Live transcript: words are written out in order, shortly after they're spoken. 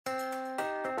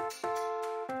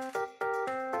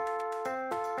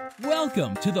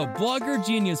Welcome to the Blogger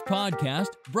Genius Podcast,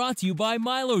 brought to you by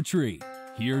Milo Tree.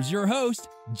 Here's your host,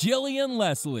 Jillian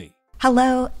Leslie.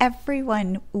 Hello,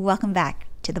 everyone. Welcome back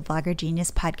to the Blogger Genius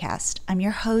Podcast. I'm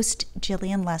your host,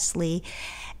 Jillian Leslie.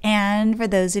 And for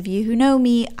those of you who know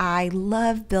me, I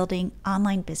love building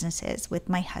online businesses with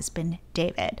my husband,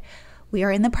 David. We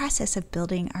are in the process of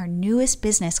building our newest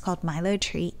business called Milo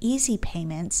Tree Easy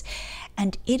Payments,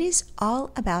 and it is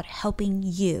all about helping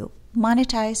you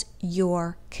monetize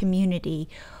your community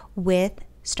with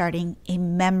starting a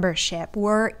membership.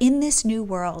 We're in this new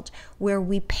world where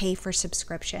we pay for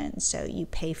subscriptions. So you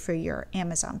pay for your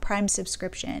Amazon Prime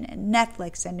subscription and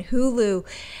Netflix and Hulu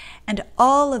and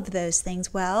all of those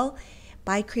things. Well,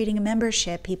 by creating a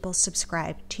membership, people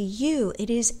subscribe to you. It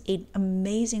is an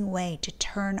amazing way to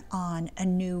turn on a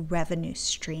new revenue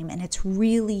stream, and it's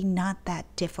really not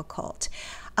that difficult.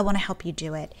 I want to help you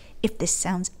do it. If this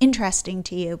sounds interesting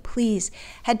to you, please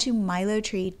head to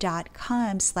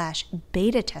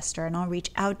milotree.com/beta tester and I'll reach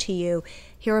out to you,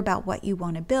 hear about what you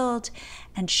want to build,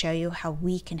 and show you how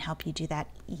we can help you do that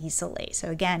easily. So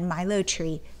again,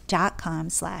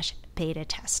 milotree.com/beta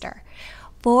tester.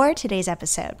 For today's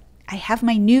episode, I have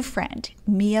my new friend,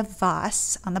 Mia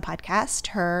Voss, on the podcast.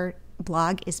 Her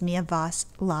blog is Mia Voss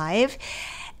Live,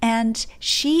 and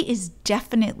she is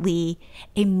definitely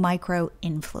a micro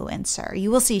influencer. You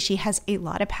will see she has a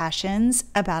lot of passions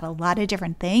about a lot of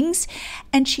different things,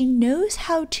 and she knows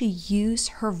how to use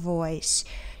her voice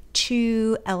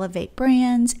to elevate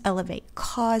brands, elevate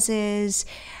causes.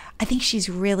 I think she's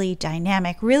really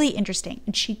dynamic, really interesting,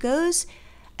 and she goes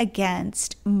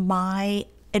against my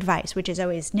advice, which is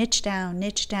always niche down,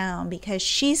 because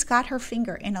she's got her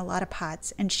finger in a lot of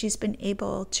pots and she's been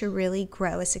able to really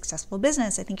grow a successful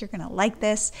business. I think you're going to like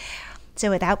this. So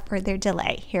without further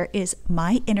delay, here is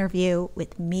my interview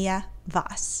with Mia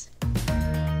Voss.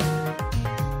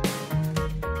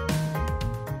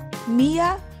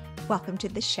 Mia, welcome to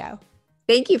the show.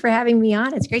 Thank you for having me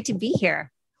on. It's great to be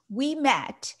here. We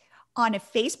met on a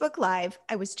Facebook Live.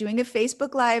 I was doing a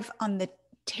Facebook Live on the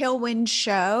Tailwind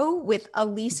show with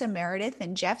Elisa Meredith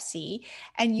and Jeff C.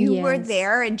 And you were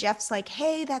there, and Jeff's like,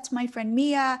 hey, that's my friend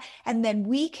Mia. And then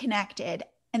we connected.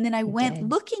 And then I went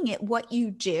looking at what you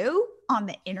do on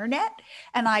the internet.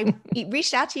 And I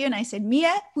reached out to you and I said,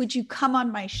 Mia, would you come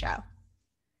on my show?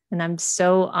 And I'm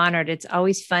so honored. It's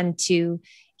always fun to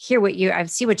hear I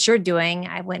see what you're doing.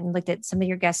 I went and looked at some of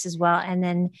your guests as well, and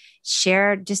then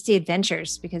share just the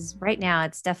adventures, because right now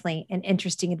it's definitely an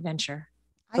interesting adventure.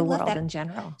 The world in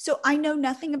general. So I know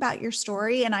nothing about your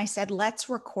story, and I said, let's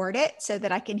record it so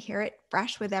that I can hear it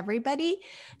fresh with everybody.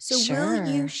 So will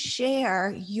you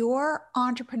share your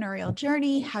entrepreneurial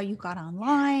journey, how you got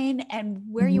online,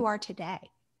 and where you are today?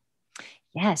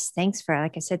 Yes.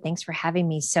 Like I said, thanks for having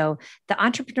me. So the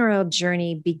entrepreneurial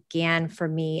journey began for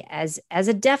me as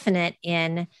a definite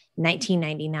in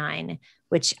 1999,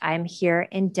 which I'm here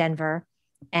in Denver.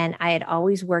 And I had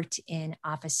always worked in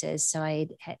offices. So I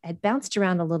had bounced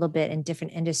around a little bit in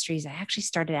different industries. I actually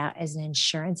started out as an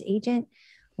insurance agent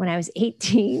when I was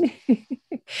 18.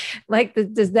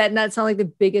 Does that not sound like the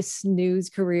biggest snooze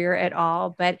career at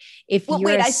all? But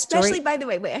especially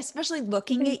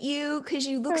looking at you, because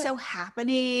you look so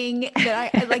happening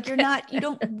that you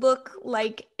don't look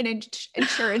like an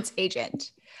insurance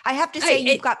agent. I have to say,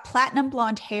 you've got platinum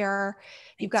blonde hair.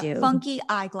 You've got funky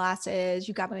eyeglasses.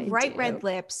 You've got bright red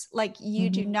lips. Like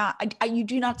you do not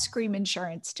scream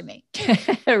insurance to me.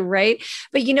 Right.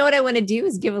 But you know what I want to do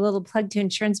is give a little plug to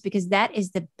insurance, because that is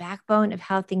the backbone of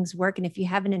how things work. And if you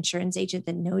have an insurance agent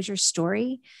that knows your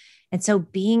story, and so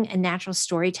being a natural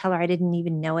storyteller, I didn't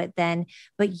even know it then,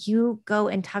 but you go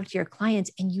and talk to your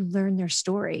clients and you learn their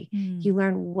story. You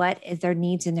learn what is their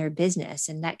needs in their business.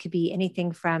 And that could be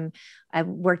anything from, I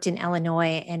worked in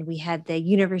Illinois and we had the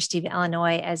University of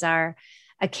Illinois as our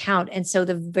account. And so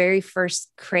the very first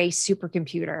Cray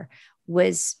supercomputer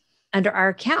was under our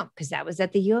account because that was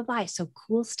at the U of I. So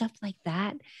cool stuff like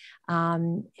that.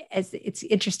 As it's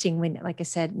interesting when, like I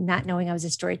said, not knowing I was a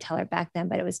storyteller back then,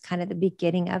 but it was kind of the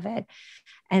beginning of it.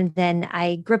 And then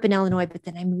I grew up in Illinois, but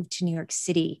then I moved to New York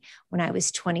City when I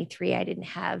was 23. I didn't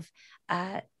have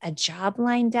a job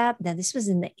lined up. Now this was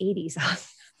in the 80s.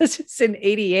 This was in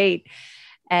 88.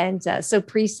 And so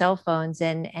pre-cell phones,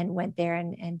 and went there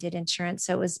and did insurance.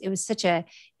 So it was such a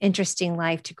interesting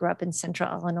life to grow up in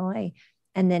Central Illinois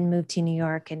and then move to New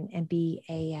York and be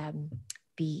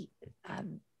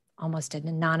almost an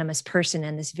anonymous person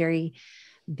in this very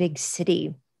big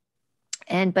city.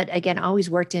 But again, always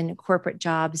worked in corporate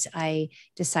jobs. I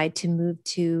decided to move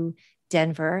to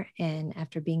Denver, and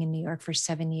after being in New York for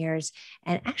 7 years.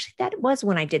 And actually that was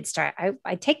when I did start.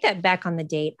 I take that back on the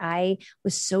date. I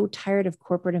was so tired of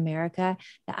corporate America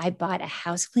that I bought a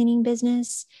house cleaning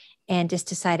business and just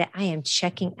decided I am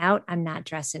checking out. I'm not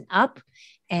dressing up,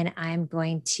 and I'm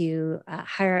going to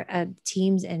hire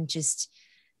teams and just,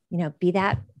 be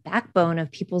that backbone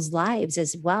of people's lives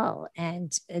as well.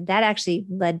 And that actually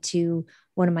led to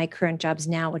one of my current jobs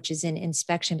now, which is in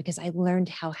inspection, because I learned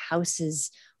how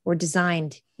houses were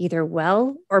designed either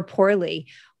well or poorly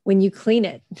when you clean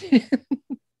it.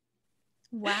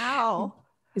 Wow.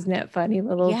 Isn't that funny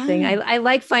little thing? I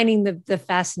like finding the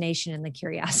fascination and the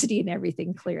curiosity and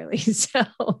everything clearly. So,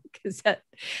 because that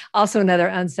also another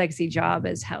unsexy job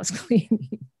is house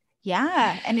cleaning.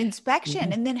 Yeah. And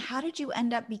inspection. And then how did you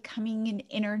end up becoming an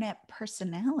internet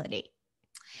personality?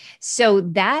 So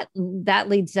that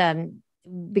leads,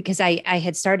 because I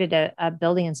had started a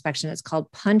building inspection. It's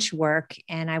called Punch Work.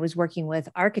 And I was working with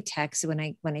architects when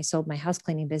I sold my house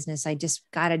cleaning business. I just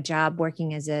got a job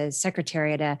working as a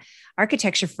secretary at a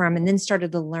architecture firm, and then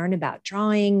started to learn about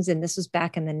drawings. And this was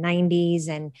back in the 90s,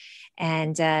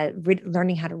 and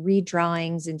learning how to read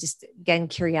drawings, and just again,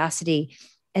 curiosity.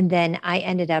 And then I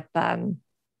ended up,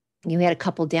 we had a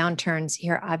couple downturns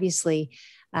here, obviously.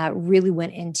 Really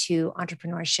went into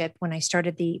entrepreneurship when I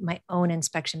started my own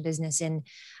inspection business in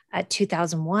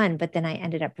 2001. But then I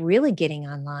ended up really getting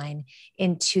online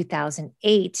in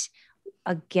 2008,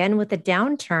 again with a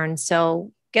downturn.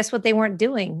 So guess what they weren't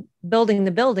doing? Building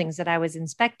the buildings that I was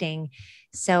inspecting.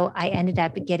 So I ended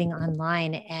up getting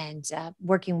online and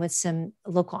working with some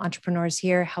local entrepreneurs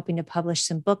here, helping to publish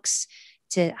some books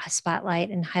to spotlight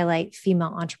and highlight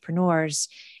female entrepreneurs.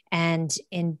 And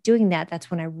in doing that, that's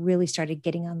when I really started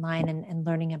getting online and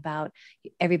learning about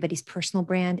everybody's personal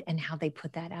brand and how they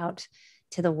put that out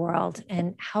to the world.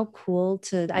 And how cool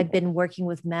I'd been working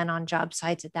with men on job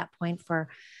sites at that point for,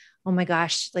 oh my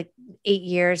gosh, like 8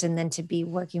 years. And then to be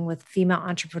working with female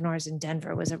entrepreneurs in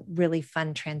Denver was a really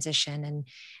fun transition.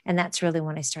 And that's really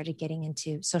when I started getting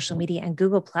into social media, and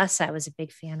Google Plus. I was a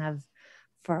big fan of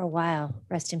for a while.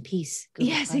 Rest in peace,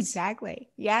 Google Yes, Plus. exactly.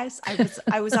 Yes,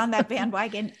 I was on that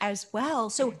bandwagon as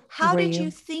well. So how did you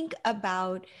think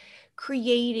about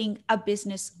creating a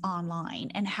business online,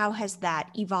 and how has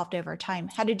that evolved over time?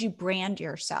 How did you brand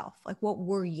yourself? Like, what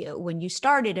were you when you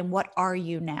started, and what are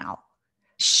you now?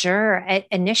 Sure.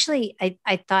 Initially,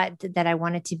 I thought that I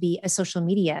wanted to be a social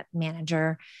media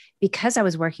manager, because I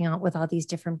was working with all these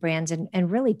different brands,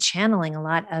 and really channeling a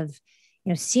lot of,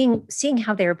 seeing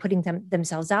how they were putting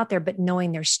themselves out there, but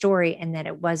knowing their story, and that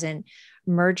it wasn't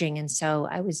merging. And so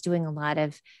I was doing a lot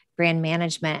of brand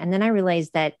management. And then I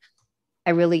realized that I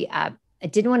really, I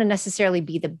didn't want to necessarily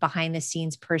be the behind the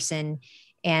scenes person.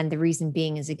 And the reason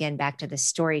being is, again, back to the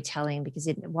storytelling, because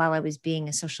while I was being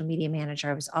a social media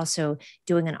manager, I was also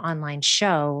doing an online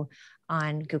show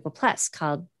on Google Plus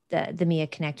called the Mia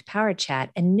Connect Power Chat.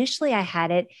 Initially, I had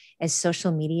it as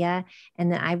social media. And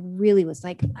then I really was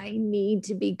like, I need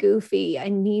to be goofy. I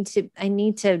need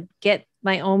to get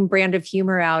my own brand of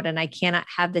humor out. And I cannot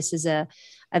have this as a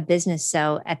business.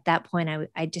 So at that point,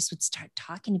 I just would start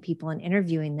talking to people and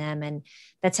interviewing them. And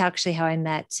that's actually how I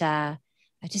met, I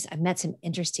met some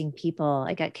interesting people.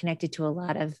 I got connected to a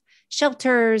lot of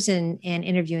shelters and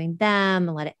interviewing them,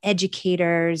 a lot of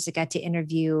educators. I got to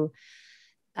interview,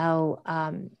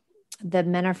 the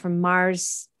men are from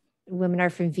Mars, women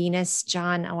are from Venus.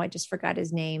 John, I just forgot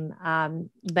his name.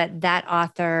 But that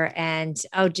author, and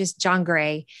just John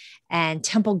Gray, and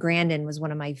Temple Grandin was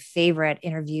one of my favorite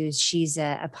interviews. She's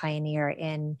a pioneer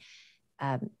in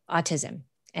autism.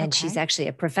 And she's actually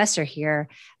a professor here,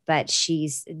 but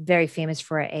she's very famous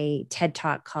for a TED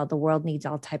Talk called The World Needs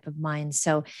All Type of Minds.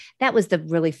 So that was the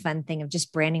really fun thing of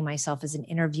just branding myself as an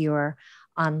interviewer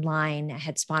online. I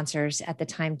had sponsors at the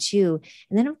time too.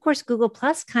 And then of course, Google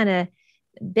Plus kind of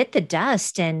bit the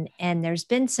dust, and there's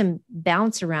been some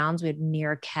bounce arounds with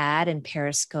Meerkat and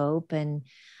Periscope and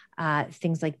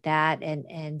things like that.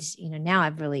 And now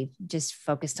I've really just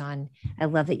focused on, I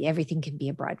love that everything can be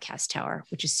a broadcast tower,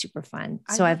 which is super fun.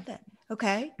 So I love that.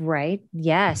 Okay. Right.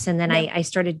 Yes. And then I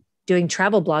started doing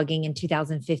travel blogging in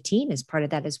 2015 as part of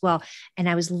that as well. And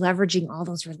I was leveraging all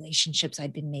those relationships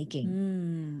I'd been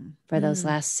making for those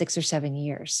last 6 or 7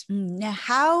 years. Now,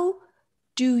 how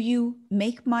do you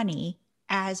make money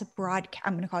as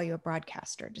I'm going to call you a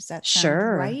broadcaster. Does that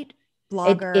sound right?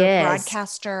 Blogger,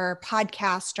 broadcaster,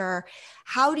 podcaster.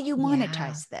 How do you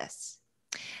monetize this?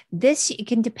 It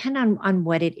can depend on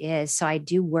what it is. So I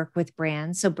do work with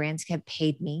brands. So brands have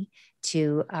paid me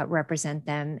to represent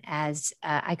them as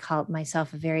I call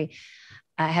myself a very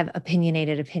I have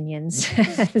opinionated opinions.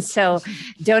 So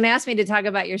don't ask me to talk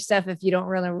about your stuff if you don't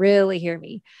really hear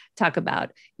me talk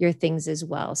about your things as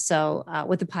well. So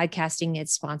with the podcasting,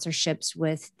 it's sponsorships.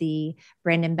 With the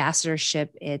brand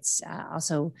ambassadorship, it's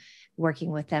also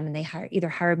working with them, and they either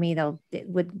hire me, they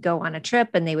would go on a trip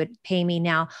and they would pay me.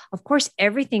 Now, of course,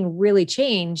 everything really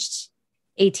changed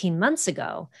 18 months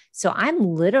ago. So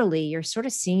you're sort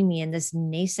of seeing me in this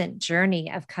nascent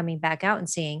journey of coming back out and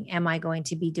saying, am I going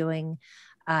to be doing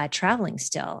traveling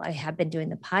still? I have been doing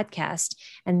the podcast,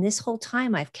 and this whole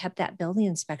time I've kept that building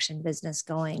inspection business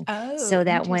going, so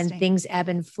that when things ebb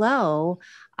and flow,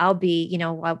 I'll be,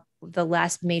 the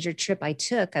last major trip I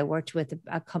took, I worked with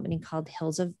a company called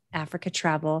Hills of Africa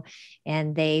Travel,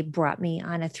 and they brought me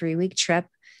on a 3-week trip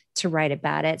to write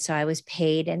about it. So I was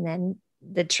paid, and then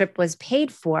the trip was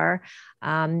paid for.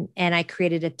 And I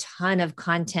created a ton of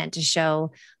content to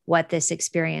show what this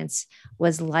experience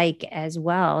was like as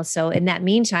well. So in that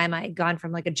meantime, I had gone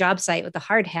from like a job site with a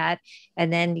hard hat,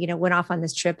 and then, went off on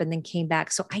this trip and then came back.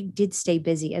 So I did stay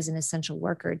busy as an essential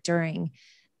worker during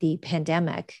the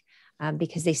pandemic,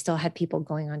 because they still had people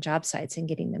going on job sites and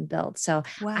getting them built. So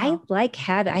I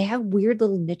have weird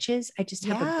little niches. I just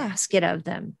have a basket of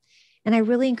them. And I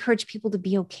really encourage people to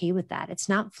be okay with that. It's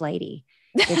not flighty.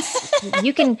 It's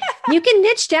you can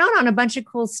niche down on a bunch of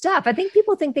cool stuff. I think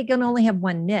people think they can only have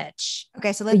one niche.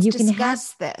 Okay, so let's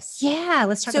discuss this. Yeah,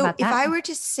 let's talk about that. So if I were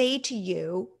to say to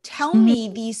you, tell me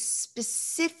these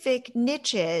specific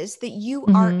niches that you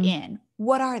are in,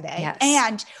 what are they? Yes.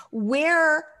 And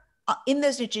where in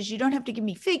those niches, you don't have to give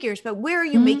me figures, but where are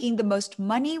you making the most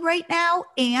money right now?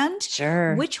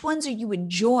 And which ones are you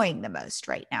enjoying the most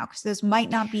right now? Because those might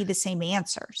not be the same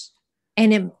answers.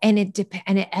 And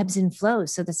it ebbs and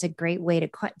flows. So that's a great way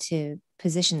to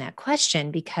position that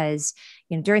question, because,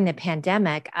 during the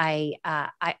pandemic,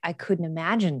 I couldn't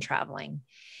imagine traveling.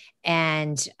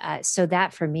 And so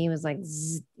that for me was like,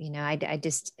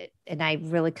 I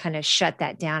really kind of shut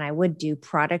that down. I would do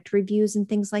product reviews and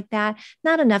things like that,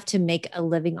 not enough to make a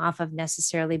living off of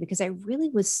necessarily, because I really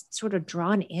was sort of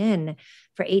drawn in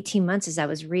for 18 months as I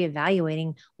was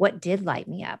reevaluating what did light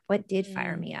me up, what did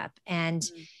fire me up. And,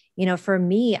 for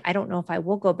me, I don't know if I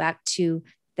will go back to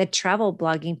the travel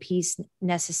blogging piece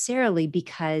necessarily,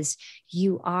 because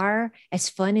you are, as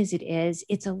fun as it is,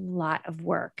 it's a lot of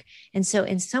work. And so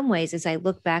in some ways, as I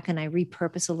look back and I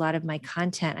repurpose a lot of my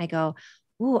content, I go,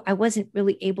 ooh, I wasn't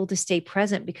really able to stay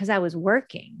present because I was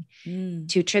working. 2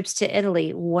 trips to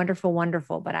Italy, wonderful,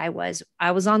 wonderful. But I was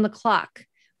on the clock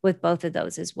with both of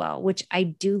those as well, which I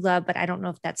do love, but I don't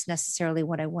know if that's necessarily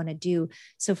what I want to do.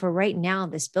 So for right now,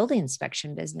 this building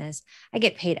inspection business, I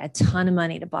get paid a ton of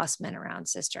money to boss men around,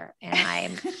 sister, and I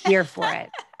am here for it.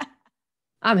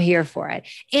 I'm here for it.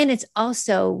 And it's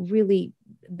also really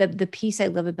the piece I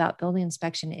love about building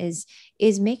inspection is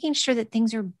making sure that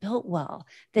things are built well,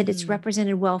 that it's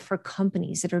represented well for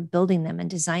companies that are building them and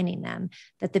designing them,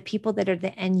 that the people that are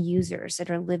the end users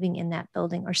that are living in that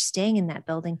building or staying in that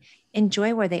building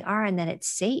enjoy where they are, and that it's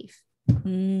safe.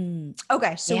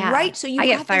 Okay. So, So I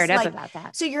get fired up about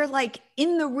that. So you're like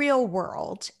in the real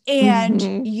world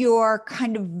and you're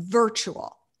kind of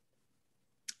virtual.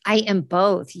 I am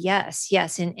both. Yes.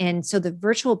 And so the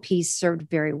virtual piece served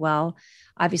very well,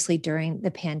 obviously during the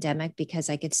pandemic,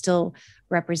 because I could still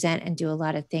represent and do a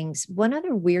lot of things. One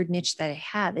other weird niche that I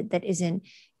have that isn't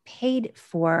paid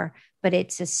for, but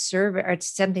it's a service, or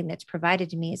it's something that's provided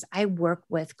to me, is I work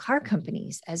with car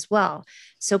companies as well.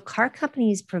 So car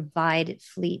companies provide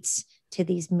fleets to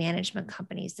these management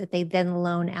companies that they then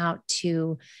loan out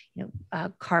to,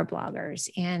 car bloggers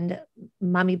and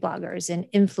mommy bloggers and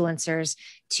influencers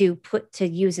to put to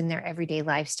use in their everyday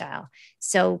lifestyle.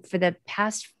 So for the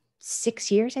past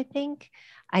 6 years, I think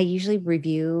I usually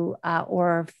review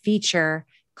or feature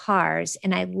cars.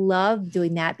 And I love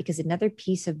doing that because another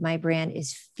piece of my brand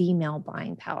is female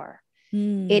buying power.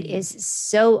 It is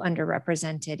so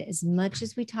underrepresented. As much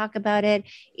as we talk about it,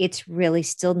 it's really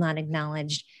still not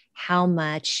acknowledged how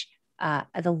much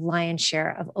the lion's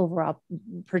share of overall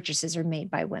purchases are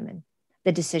made by women.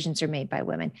 The decisions are made by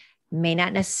women. May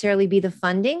not necessarily be the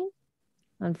funding.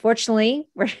 Unfortunately,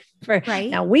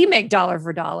 now we make dollar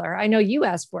for dollar. I know you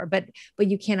asked for it, but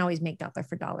you can't always make dollar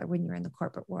for dollar when you're in the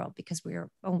corporate world, because we are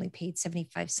only paid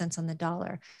 75 cents on the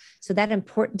dollar. So that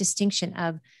important distinction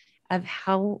of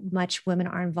how much women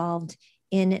are involved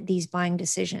in these buying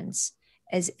decisions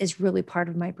is really part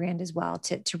of my brand as well,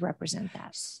 to represent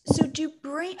that. So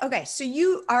so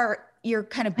you're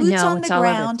kind of boots on the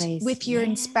ground with your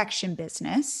inspection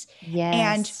business. Yes.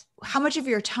 And how much of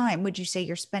your time would you say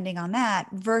you're spending on that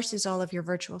versus all of your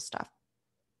virtual stuff?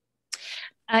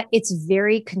 It's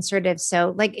very conservative.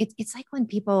 So like, it's like when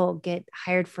people get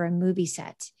hired for a movie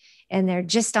set and they're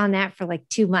just on that for like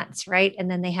 2 months, right? And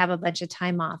then they have a bunch of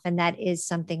time off. And that is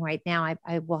something right now.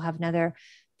 I will have another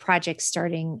project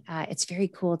starting. It's very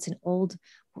cool. It's an old,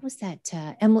 what was that?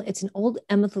 Emily, it's an old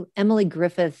Emily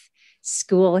Griffith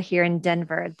school here in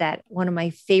Denver that one of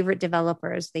my favorite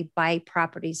developers, they buy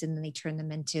properties and then they turn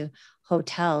them into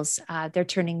hotels. They're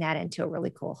turning that into a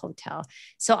really cool hotel.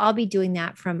 So I'll be doing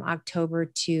that from October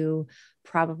to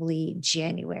probably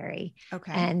January.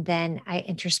 Okay. And then I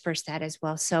intersperse that as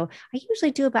well. So I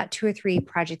usually do about 2 or 3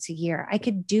 projects a year. I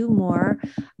could do more,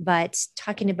 but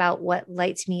talking about what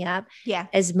lights me up,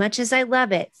 as much as I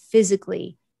love it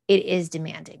physically, it is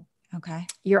demanding. Okay.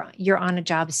 You're on a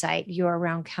job site, you're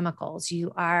around chemicals,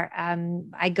 you are,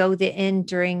 I go in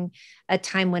during a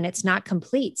time when it's not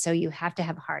complete. So you have to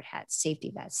have hard hats,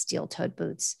 safety vests, steel toed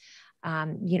boots,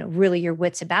 really your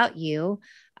wits about you,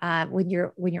 when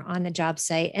you're on the job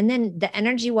site. And then the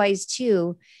energy wise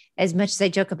too, as much as I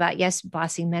joke about, yes,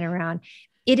 bossing men around,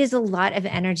 it is a lot of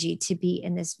energy to be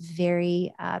in this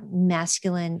very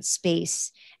masculine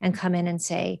space and come in and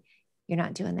say, you're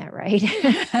not doing that right.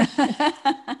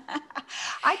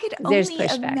 I could only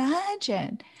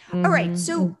imagine. Mm-hmm. All right.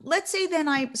 So let's say then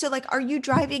are you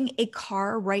driving a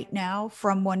car right now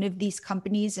from one of these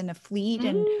companies in a fleet?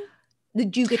 Mm-hmm.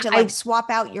 And do you get to swap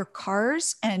out your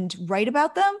cars and write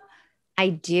about them? I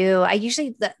do. I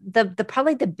usually,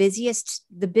 probably the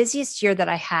busiest year that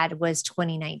I had was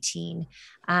 2019.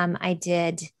 I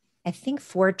did, I think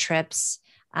 4 trips.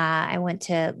 I went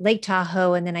to Lake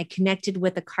Tahoe and then I connected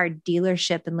with a car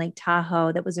dealership in Lake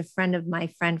Tahoe that was a friend of my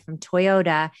friend from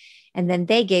Toyota. And then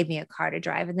they gave me a car to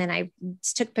drive. And then I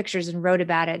took pictures and wrote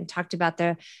about it and talked about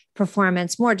the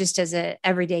performance more just as an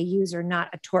everyday user, not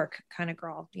a torque kind of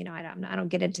girl. I don't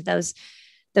get into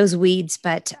those weeds,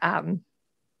 but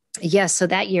yes. So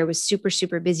that year was super,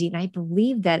 super busy. And I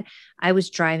believe that I was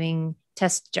driving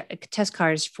test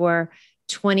cars for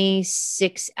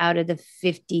 26 out of the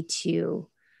 52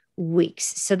 weeks.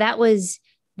 So that was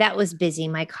busy.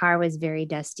 My car was very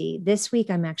dusty. This week,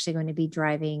 I'm actually going to be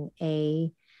driving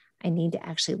I need to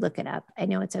actually look it up. I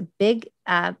know it's a big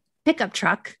pickup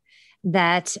truck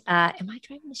that, am I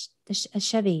driving a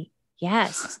Chevy?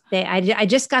 Yes. I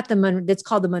just got that's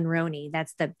called the Monroney.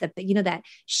 That's the that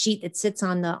sheet that sits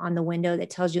on the window that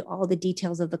tells you all the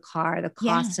details of the car, the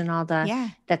costs and all that's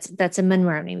a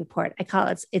Monroney report. I call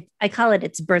it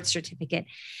its birth certificate.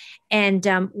 And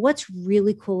what's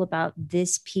really cool about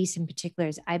this piece in particular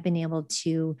is I've been able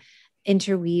to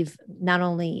interweave not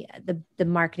only the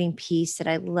marketing piece that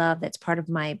I love, that's part of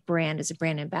my brand as a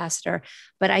brand ambassador,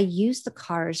 but I use the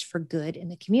cars for good in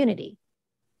the community.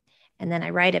 And then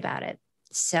I write about it.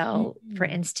 So for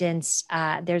instance,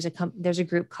 there's a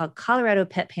group called Colorado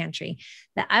Pet Pantry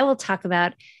that I will talk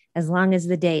about as long as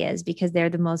the day is, because they're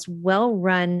the most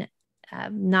well-run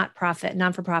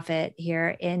non-for-profit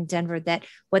here in Denver, that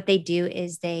what they do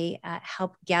is they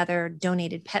help gather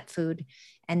donated pet food,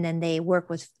 and then they work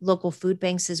with local food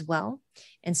banks as well.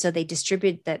 And so they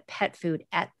distribute that pet food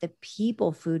at the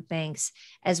people food banks,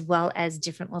 as well as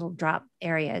different little drop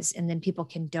areas. And then people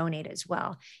can donate as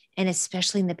well. And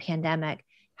especially in the pandemic,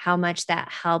 how much that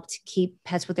helped keep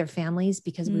pets with their families,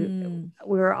 because we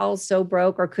were all so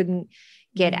broke or couldn't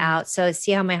get out. So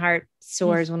see how my heart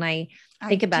soars when I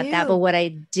think about that. But what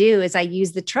I do is I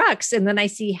use the trucks, and then I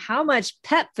see how much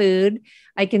pet food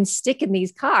I can stick in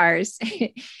these cars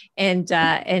and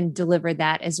deliver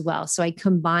that as well. So I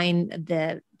combine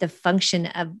the function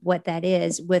of what that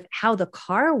is with how the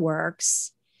car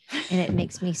works, and it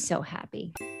makes me so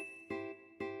happy.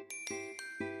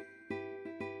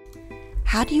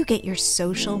 How do you get your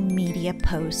social media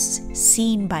posts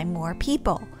seen by more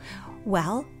people?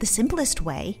 Well, the simplest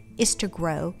way is to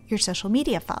grow your social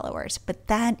media followers, but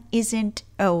that isn't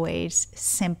always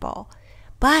simple.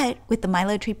 But with the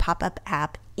MiloTree pop-up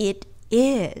app, it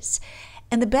is.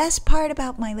 And the best part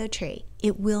about MiloTree,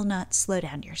 it will not slow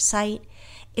down your site.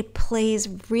 It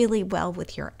plays really well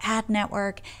with your ad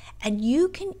network, and you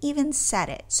can even set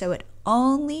it so it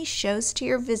only shows to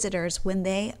your visitors when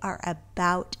they are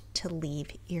about to leave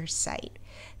your site.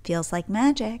 Feels like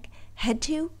magic. Head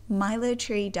to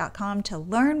milotree.com to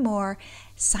learn more,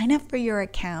 sign up for your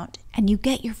account, and you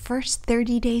get your first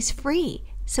 30 days free.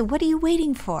 So what are you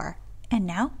waiting for? And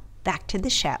now, back to the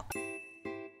show.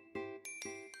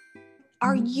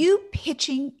 Are you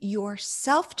pitching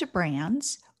yourself to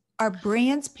brands? Are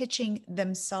brands pitching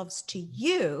themselves to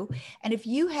you? And if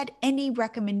you had any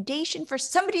recommendation for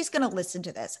somebody's going to listen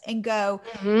to this and go,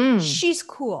 she's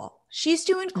cool. She's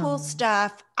doing cool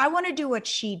stuff. I want to do what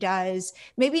she does.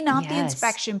 Maybe not the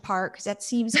inspection part because that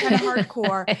seems kind of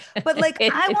hardcore, but like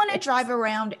I want to drive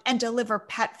around and deliver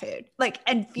pet food, like,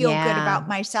 and feel good about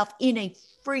myself in a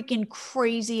freaking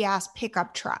crazy ass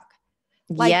pickup truck.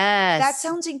 Like that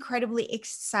sounds incredibly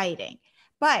exciting.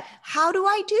 But how do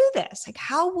I do this? Like,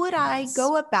 how would I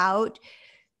go about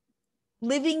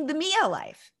living the Mia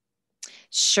life?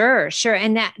 Sure.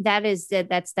 And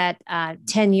that's that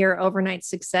 10-year overnight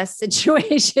success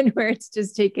situation where it's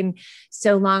just taken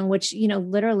so long, which,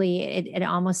 literally it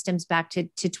almost stems back to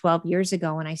 12 years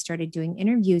ago when I started doing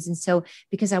interviews. And so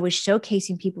because I was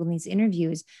showcasing people in these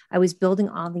interviews, I was building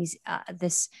all these,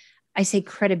 I say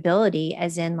credibility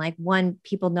as in like, one,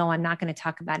 people know I'm not going to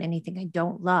talk about anything I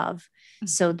don't love. Mm-hmm.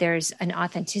 So there's an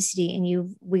authenticity,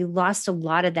 and we lost a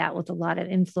lot of that with a lot of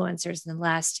influencers in the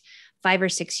last 5 or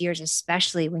 6 years,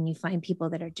 especially when you find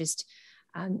people that are just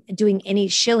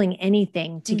shilling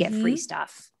anything to get free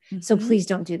stuff. Mm-hmm. So please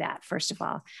don't do that. First of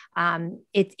all,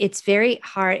 it's very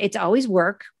hard. It's always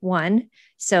work. One.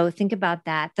 So think about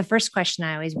that. The first question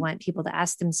I always want people to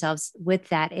ask themselves with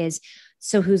that is,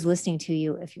 so who's listening to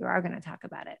you if you are going to talk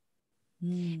about it?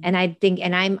 Mm. And I think,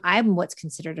 and I'm what's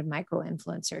considered a micro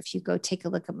influencer. If you go take a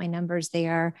look at my numbers, they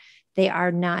are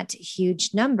not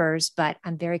huge numbers, but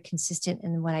I'm very consistent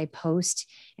in what I post.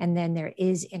 And then there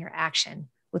is interaction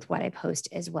with what I post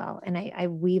as well. And I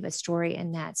weave a story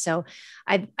in that. So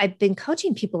I've been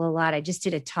coaching people a lot. I just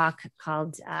did a talk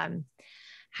called,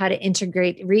 how to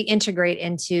reintegrate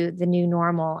into the new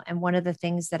normal. And one of the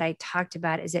things that I talked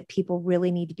about is that people really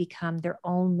need to become their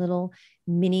own little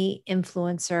mini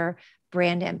influencer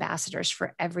brand ambassadors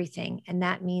for everything. And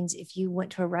that means if you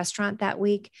went to a restaurant that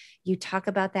week, you talk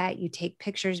about that, you take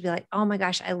pictures, be like, oh my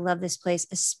gosh, I love this place,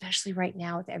 especially right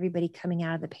now with everybody coming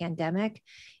out of the pandemic.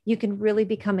 You can really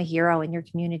become a hero in your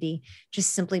community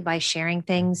just simply by sharing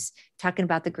things, talking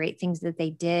about the great things that they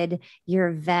did,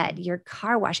 your vet, your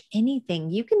car wash, anything.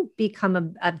 You can become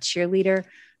a cheerleader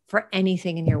for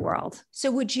anything in your world.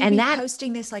 So would you be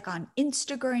posting this like on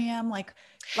Instagram? Like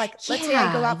let's say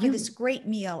I go out for this great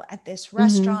meal at this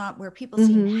restaurant where people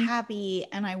seem happy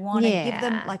and I want to give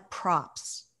them like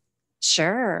props.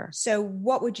 Sure. So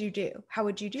what would you do? How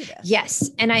would you do this? Yes.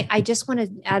 And I just want to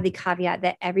add the caveat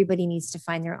that everybody needs to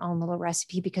find their own little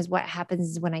recipe, because what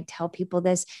happens is when I tell people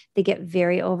this, they get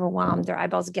very overwhelmed. Their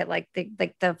eyeballs get like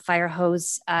the fire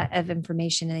hose of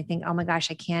information. And they think, oh my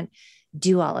gosh, I can't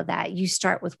do all of that. You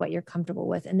start with what you're comfortable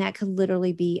with. And that could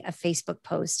literally be a Facebook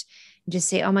post. Just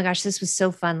say, oh my gosh, this was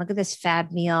so fun. Look at this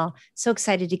fab meal. So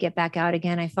excited to get back out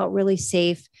again. I felt really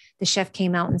safe. The chef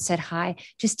came out and said hi.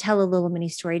 Just tell a little mini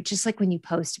story, just like when you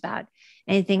post about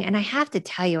anything. And I have to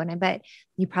tell you, and I bet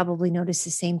you probably notice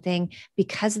the same thing,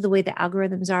 because of the way the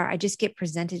algorithms are, I just get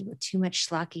presented with too much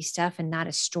schlocky stuff and not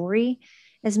a story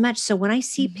as much. So when I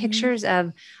see pictures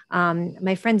of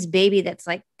my friend's baby that's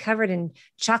like covered in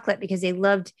chocolate because they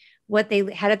loved what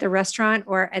they had at the restaurant,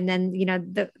 and then,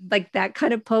 like that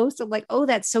kind of post, I'm like, oh,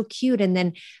 that's so cute. And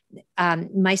then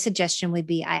my suggestion would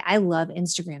be, I love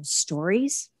Instagram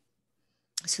stories.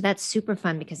 So that's super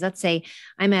fun, because let's say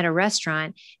I'm at a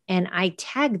restaurant and I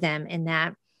tag them in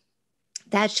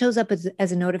that shows up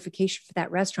as a notification for that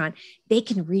restaurant. They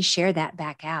can reshare that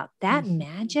back out. That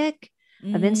magic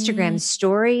of Instagram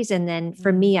stories. And then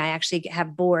for me, I actually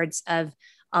have boards of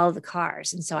all the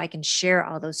cars. And so I can share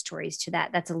all those stories to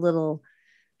that. That's a little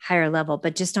higher level,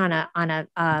 but just on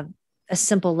a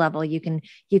simple level, you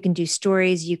can do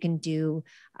stories, you can do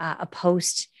a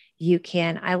post. You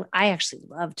can, I actually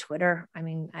love Twitter. I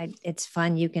mean, it's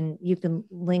fun. You can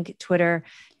link Twitter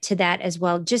to that as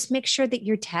well. Just make sure that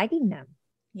you're tagging them.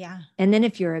 Yeah. And then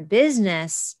if you're a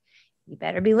business, you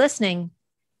better be listening,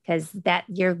 because that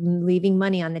you're leaving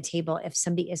money on the table if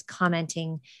somebody is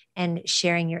commenting and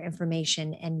sharing your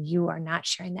information and you are not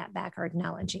sharing that back or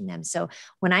acknowledging them. So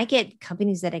when I get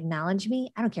companies that acknowledge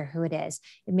me, I don't care who it is,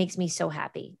 it makes me so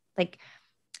happy. Like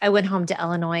I went home to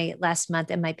Illinois last month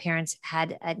and my parents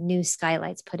had new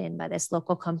skylights put in by this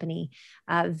local company,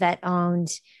 vet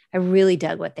owned. I really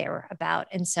dug what they were about.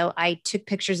 And so I took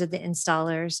pictures of the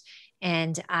installers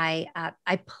and I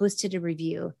posted a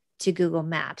review to Google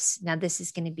Maps. Now this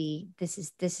is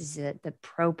the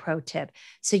pro tip.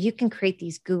 So you can create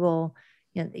these Google,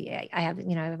 I have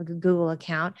a Google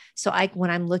account. So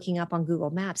when I'm looking up on Google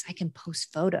Maps, I can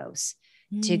post photos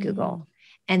to Google.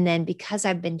 And then because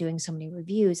I've been doing so many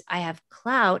reviews, I have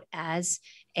clout as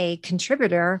a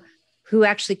contributor who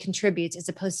actually contributes, as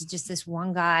opposed to just this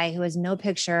one guy who has no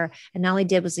picture. And all he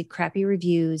did was like crappy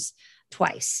reviews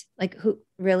twice. Like, who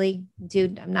really,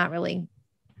 dude, I'm not really,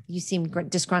 you seem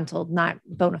disgruntled, not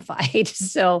bona fide.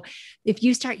 So if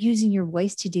you start using your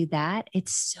voice to do that,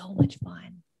 it's so much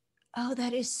fun. Oh,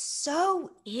 that is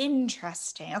so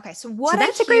interesting. Okay. So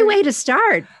that's a great way to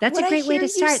start. That's a great way to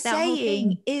start. That whole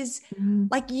thing is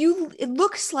like it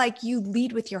looks like you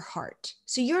lead with your heart.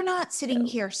 So you're not sitting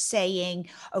here saying,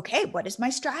 okay, what is my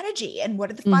strategy? And what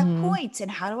are the 5 points? And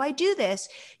how do I do this?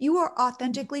 You are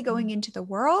authentically going into the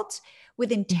world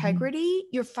with integrity.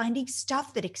 You're finding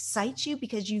stuff that excites you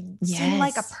because you seem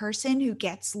like a person who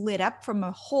gets lit up from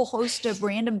a whole host of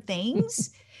random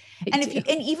things. And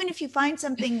even if you find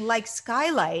something like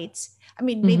skylights, I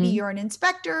mean, maybe you're an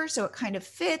inspector, so it kind of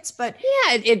fits, but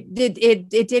yeah, it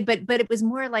did. But it was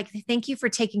more like, thank you for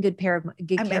taking good care of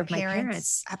my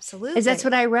parents. Absolutely. Because that's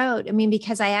what I wrote. I mean,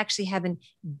 because I actually haven't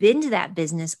been to that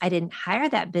business. I didn't hire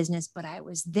that business, but I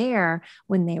was there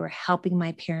when they were helping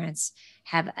my parents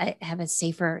have a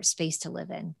safer space to live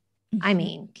in. I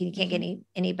mean, you can't get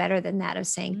any better than that of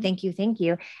saying, thank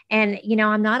you. And,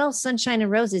 I'm not all sunshine and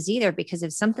roses either, because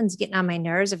if something's getting on my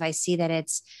nerves, if I see that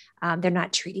it's, they're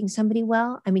not treating somebody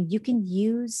well, I mean, you can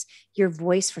use your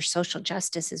voice for social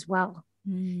justice as well,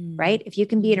 right? If you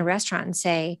can be in a restaurant and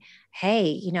say,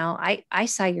 hey, I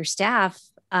saw your staff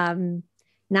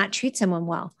not treat someone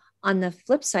well. On the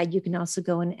flip side, you can also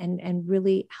go and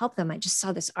really help them. I just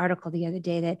saw this article the other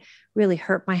day that really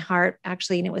hurt my heart,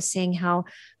 actually. And it was saying how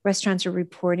restaurants are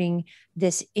reporting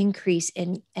this increase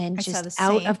in just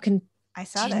out of control. I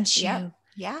saw that.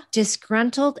 Yeah.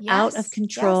 Disgruntled, out of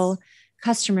control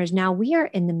customers. Now we are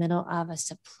in the middle of a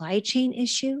supply chain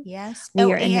issue. Yes.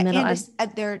 We are in the middle of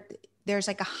there's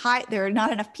like there are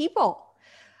not enough people.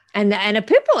 And a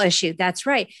people issue. That's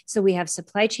right. So we have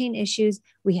supply chain issues.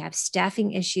 We have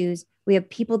staffing issues. We have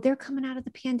people, they're coming out of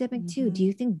the pandemic too. Do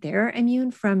you think they're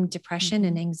immune from depression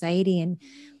and anxiety and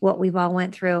what we've all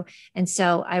went through? And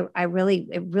so it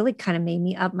really kind of made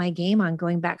me up my game on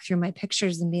going back through my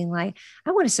pictures and being like,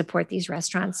 I want to support these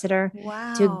restaurants that are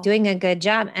doing a good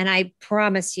job. And I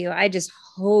promise you, I just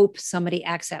hope somebody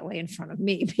acts that way in front of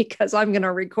me, because I'm going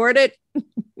to record it.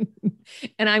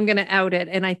 And I'm going to out it.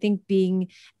 And I think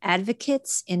being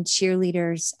advocates and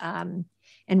cheerleaders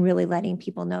and really letting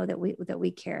people know that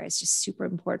we care is just super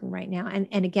important right now.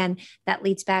 And again, that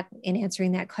leads back in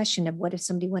answering that question of what if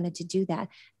somebody wanted to do that?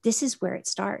 This is where it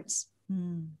starts.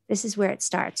 This is where it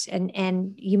starts.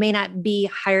 And you may not be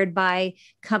hired by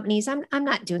companies. I'm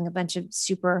not doing a bunch of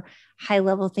super high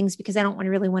level things because I don't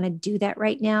really want to do that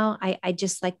right now. I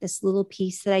just like this little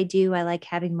piece that I do. I like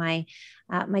having my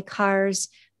cars,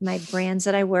 my brands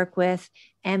that I work with,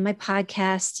 and my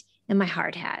podcast and my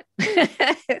hard hat.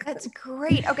 That's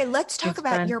great. Okay. Let's talk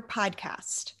about your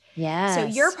podcast. Yeah. So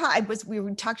your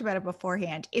we talked about it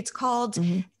beforehand. It's called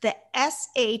the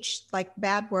SH, like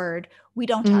bad word, we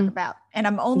don't talk about. And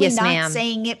I'm only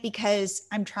saying it because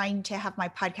I'm trying to have my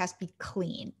podcast be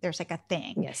clean. There's like a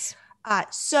thing. Yes.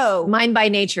 So mine by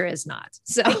nature is not.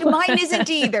 So mine isn't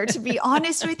either, to be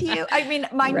honest with you. I mean,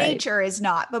 my nature is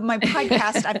not, but my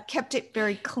podcast, I've kept it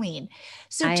very clean.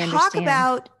 So talk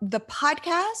about the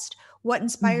podcast. What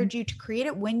inspired you to create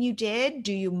it? When you did,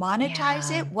 do you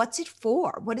monetize it? What's it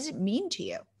for? What does it mean to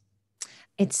you?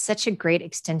 It's such a great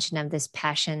extension of this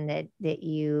passion that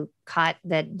you caught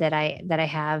that I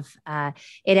have.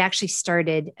 It actually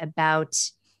started about,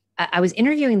 I was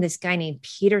interviewing this guy named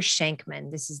Peter Shankman.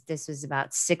 This was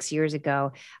about 6 years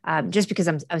ago, just because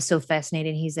I was so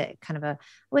fascinated. He's a kind of I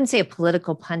wouldn't say a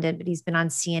political pundit, but he's been on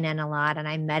CNN a lot. And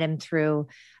I met him through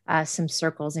some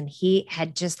circles, and he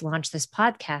had just launched this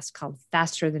podcast called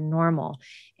Faster Than Normal.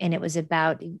 And it was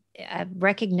about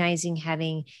recognizing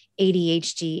having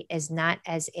ADHD as not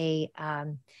as a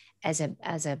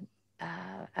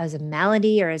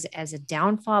malady or as a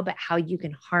downfall, but how you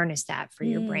can harness that for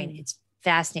your brain. It's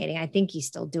fascinating. I think he's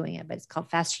still doing it, but it's called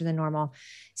Faster Than Normal.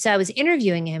 So I was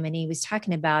interviewing him and he was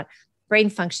talking about brain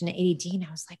function and ADD. And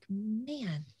I was like,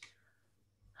 man,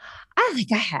 I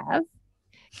think I have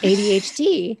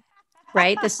ADHD,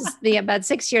 right? This is about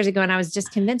 6 years ago. And I was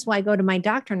just convinced. Well, I go to my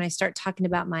doctor and I start talking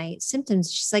about my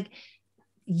symptoms. She's like,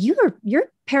 you're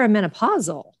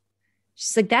perimenopausal.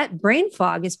 She's like, that brain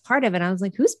fog is part of it. And I was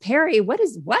like, who's Perry? What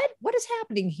is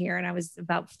happening here? And I was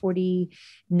about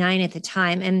 49 at the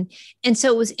time. And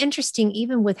so it was interesting,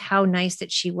 even with how nice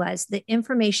that she was, the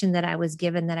information that I was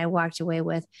given that I walked away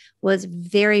with was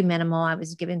very minimal. I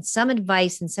was given some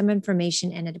advice and some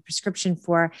information and a prescription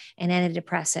for an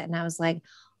antidepressant. And I was like,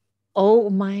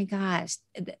 oh my gosh,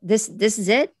 this is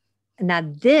it. Now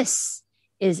this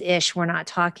is ish we're not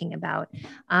talking about.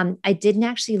 I didn't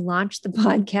actually launch the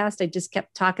podcast. I just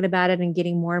kept talking about it and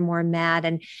getting more and more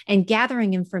mad and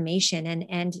gathering information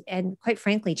and quite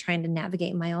frankly, trying to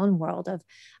navigate my own world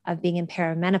of being in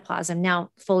perimenopause. I'm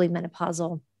now fully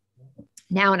menopausal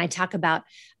now. And I talk about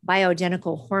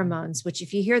bioidentical hormones, which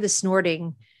if you hear the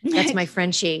snorting, that's my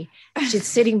Frenchie. She's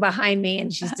sitting behind me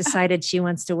and she's decided she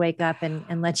wants to wake up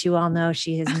and let you all know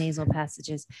she has nasal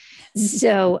passages.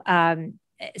 So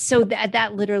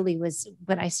that literally was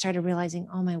when I started realizing,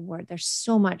 oh my word, there's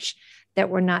so much that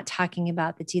we're not talking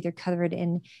about that's either covered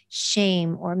in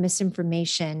shame or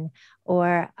misinformation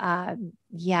or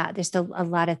there's a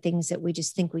lot of things that we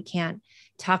just think we can't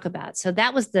talk about. So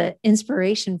that was the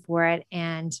inspiration for it.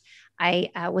 And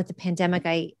with the pandemic,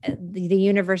 the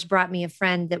universe brought me a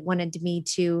friend that wanted me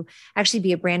to actually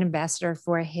be a brand ambassador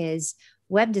for his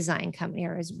web design company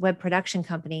or his web production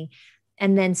company.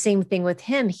 And then same thing with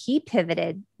him. He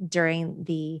pivoted during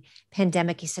the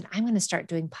pandemic. He said, I'm going to start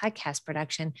doing podcast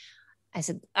production. I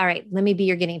said, all right, let me be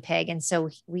your guinea pig. And so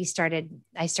I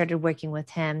started working with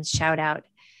him. Shout out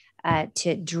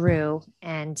to Drew,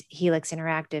 and Helix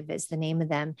Interactive is the name of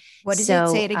them. What did it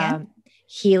say it again?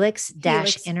 Helix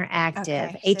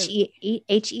Interactive, Okay,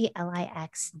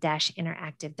 HELIX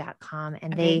interactive.com.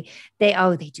 And they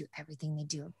do everything. They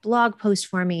do a blog post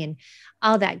for me and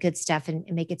all that good stuff and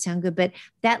make it sound good. But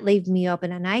that laid me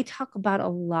open. And I talk about a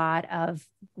lot of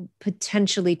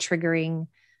potentially triggering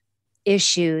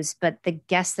issues, but the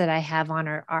guests that I have on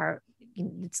are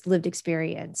it's lived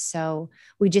experience. So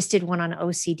we just did one on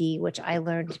OCD, which I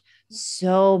learned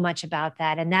so much about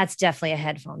that. And that's definitely a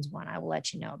headphones one. I will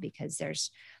let you know, because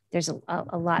there's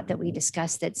a lot that we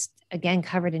discussed that's again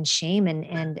covered in shame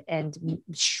and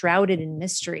shrouded in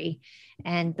mystery.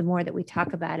 And the more that we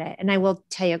talk about it, and I will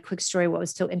tell you a quick story. What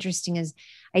was so interesting is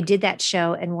I did that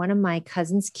show, and one of my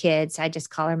cousin's kids, I just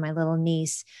call her my little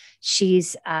niece.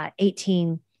 She's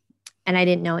 18. And I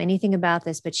didn't know anything about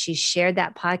this, but she shared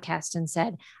that podcast and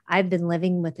said, I've been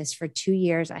living with this for 2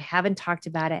 years. I haven't talked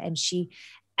about it. And she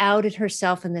outed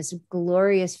herself in this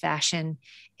glorious fashion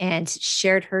and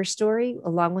shared her story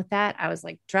along with that. I was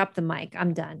like, drop the mic.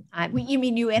 I'm done. You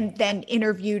mean you then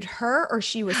interviewed her, or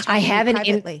she was talking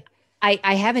privately?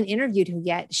 I haven't interviewed her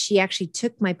yet. She actually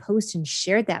took my post and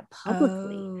shared that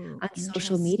publicly on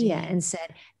social media and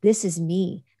said, this is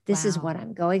me. This is what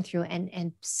I'm going through,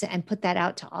 and put that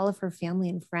out to all of her family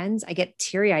and friends. I get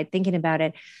teary-eyed thinking about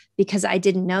it because I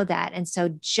didn't know that. And so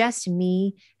just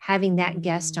me having that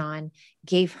guest on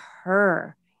gave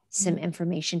her some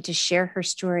information to share her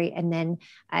story, and then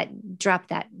drop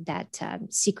that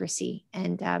secrecy.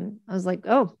 And I was like,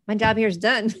 oh, my job here is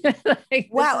done. Like,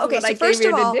 wow. Okay. So first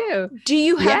of all, do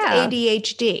you have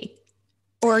ADHD,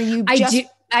 or you just...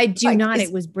 I do not.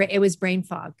 It was brain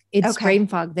fog. It's brain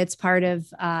fog. That's part of,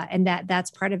 and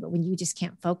that's part of it when you just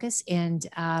can't focus. And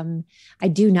I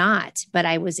do not, but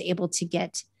I was able to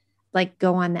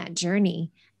go on that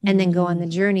journey and then go on the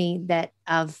journey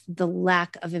of the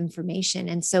lack of information.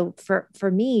 And so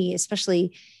for me,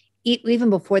 especially even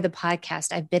before the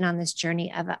podcast, I've been on this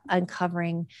journey of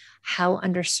uncovering how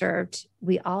underserved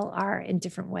we all are in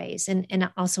different ways. And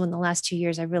also in the last 2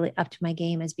 years, I really upped my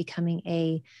game as becoming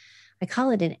I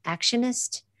call it an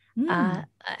actionist,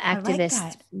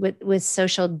 activist with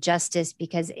social justice,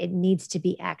 because it needs to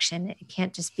be action. It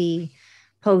can't just be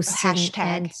posts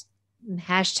and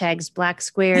hashtags, black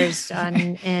squares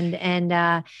and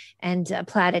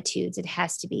platitudes. It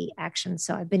has to be action.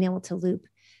 So I've been able to loop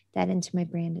that into my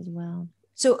brand as well.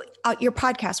 So your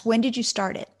podcast, when did you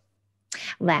start it?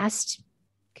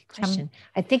 Good question.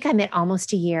 I think I'm at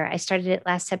almost a year. I started it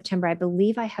last September. I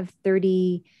believe I have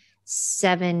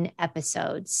 37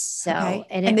 episodes. So,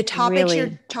 and the topics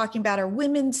you're talking about are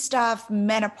women's stuff,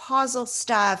 menopausal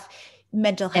stuff,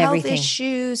 mental health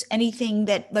issues, anything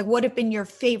that, like, what have been your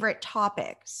favorite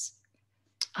topics?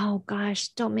 Oh gosh,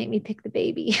 don't make me pick the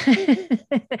baby.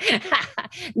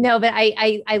 No, but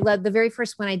I love the very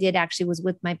first one I did actually was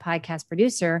with my podcast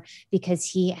producer, because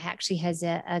he actually has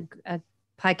a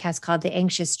podcast called The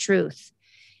Anxious Truth.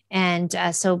 And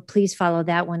so please follow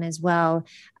that one as well.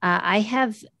 I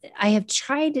have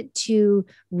tried to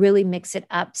really mix it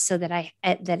up so that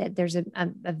there's a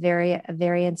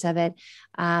variance of it.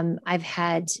 I've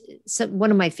had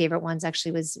one of my favorite ones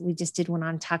actually was, we just did one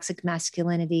on toxic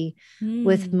masculinity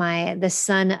with the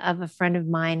son of a friend of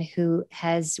mine who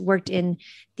has worked in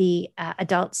the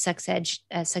adult sex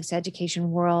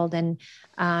education world. And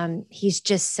he's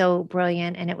just so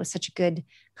brilliant. And it was such a good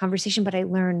conversation, but I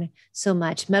learned so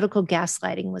much. Medical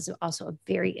gaslighting was also a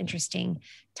very interesting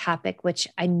topic, which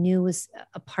I knew was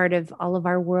a part of all of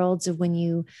our worlds, of when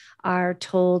you are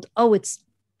told, oh, it's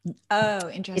Oh,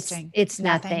 interesting. It's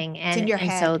nothing. It's in your And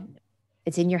head. so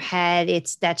it's in your head.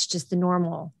 That's just the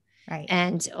normal. Right.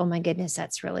 And oh my goodness,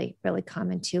 that's really, really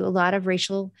common too. A lot of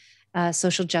racial,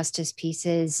 social justice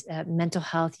pieces, mental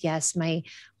health. Yes. My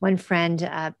one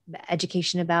friend,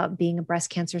 education about being a breast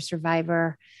cancer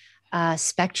survivor,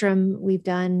 spectrum we've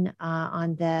done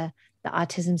on the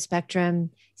autism spectrum.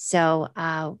 So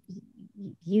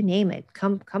you name it,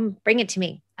 come bring it to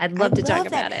me. I'd love to talk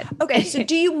about it. Okay. So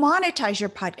do you monetize your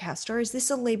podcast, or is this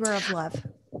a labor of love?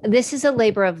 This is a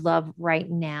labor of love right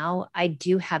now. I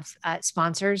do have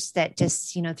sponsors that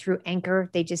just, through Anchor,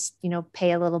 they just,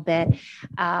 pay a little bit.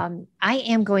 I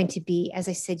am going to be, as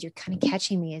I said, you're kind of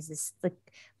catching me as this like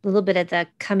little bit of the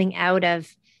coming out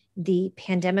of the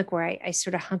pandemic where I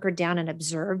sort of hunkered down and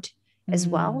observed as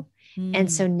well.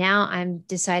 And so now I'm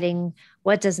deciding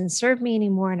what doesn't serve me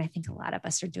anymore. And I think a lot of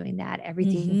us are doing that.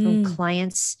 Everything from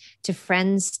clients to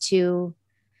friends to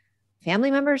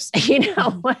family members,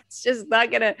 it's just not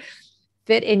going to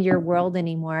fit in your world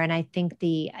anymore. And I think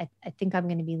I think I'm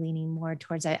going to be leaning more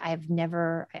towards, I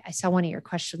saw one of your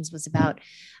questions was about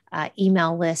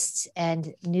email lists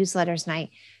and newsletters. And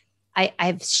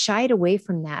I've shied away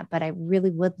from that, but I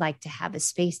really would like to have a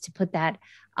space to put that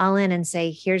all in and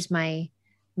say, here's my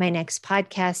next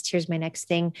podcast. Here's my next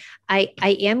thing. I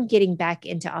am getting back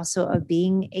into also of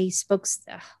being a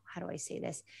how do I say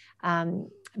this?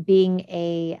 Being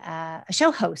a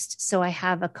show host. So I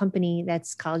have a company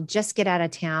that's called Just Get Out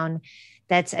of Town.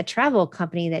 That's a travel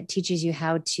company that teaches you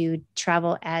how to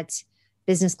travel at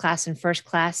business class and first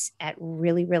class at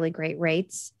really, really great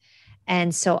rates.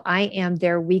 And so I am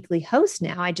their weekly host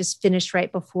now. I just finished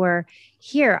right before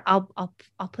here. I'll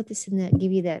put this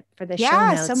give you for the show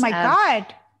notes. Oh my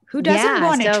God. Who doesn't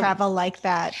want to travel like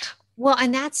that? Well,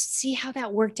 and see how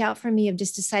that worked out for me of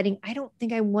just deciding, I don't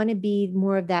think I want to be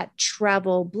more of that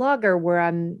travel blogger where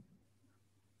I'm,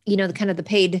 the kind of the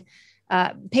paid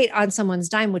on someone's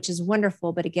dime, which is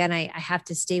wonderful. But again, I have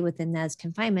to stay within those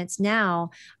confinements.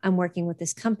 Now I'm working with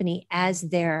this company as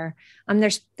I'm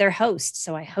their host.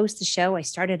 So I host the show. I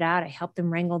started out, I helped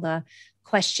them wrangle the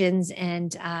questions.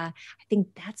 And I think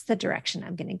that's the direction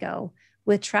I'm going to go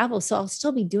with travel. So I'll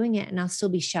still be doing it and I'll still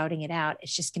be shouting it out.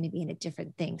 It's just going to be in a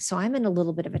different thing. So I'm in a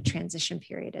little bit of a transition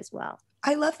period as well.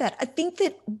 I love that. I think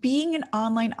that being an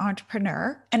online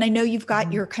entrepreneur, and I know you've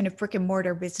got your kind of brick and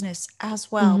mortar business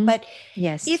as well, but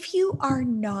yes, if you are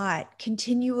not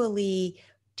continually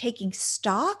taking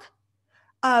stock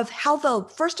of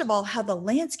first of all, how the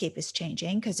landscape is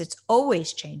changing, because it's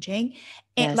always changing.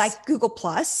 And like Google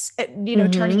Plus,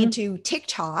 turning into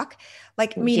TikTok,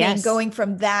 meaning going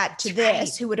from that to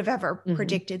this, who would have ever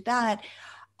predicted that?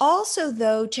 Also,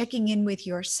 though, checking in with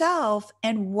yourself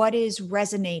and what is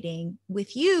resonating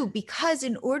with you, because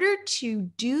in order to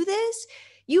do this,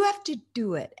 you have to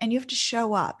do it and you have to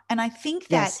show up. And I think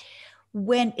that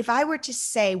if I were to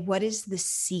say, what is the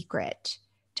secret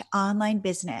to online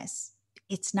business?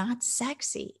 It's not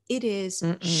sexy. It is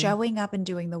showing up and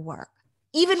doing the work,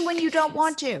 even when you don't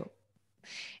want to.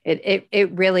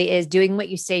 It really is doing what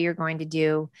you say you're going to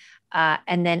do.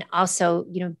 And then also,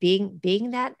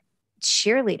 being that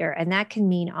cheerleader. And that can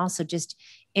mean also just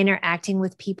interacting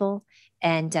with people.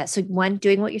 And so one,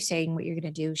 doing what you're saying, what you're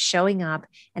going to do, showing up,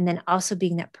 and then also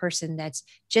being that person that's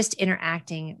just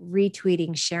interacting,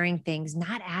 retweeting, sharing things,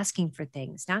 not asking for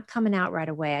things, not coming out right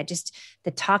away.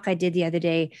 The talk I did the other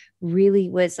day really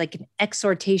was like an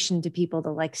exhortation to people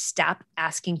to stop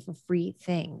asking for free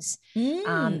things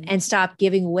and stop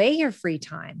giving away your free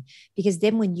time. Because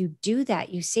then when you do that,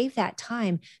 you save that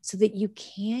time so that you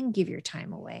can give your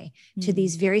time away to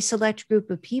these very select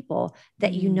group of people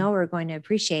that are going to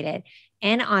appreciate it.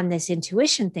 And on this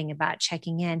intuition thing about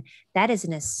checking in, that is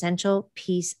an essential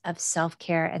piece of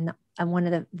self-care. And one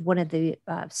of the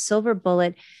silver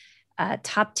bullet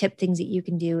top tip things that you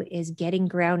can do is getting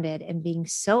grounded and being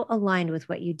so aligned with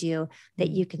what you do that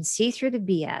you can see through the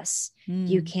BS.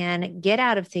 You can get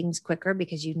out of things quicker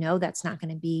because that's not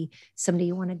going to be somebody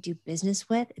you want to do business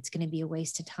with. It's going to be a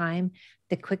waste of time.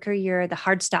 The quicker the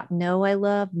hard stop, no, I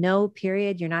love, no,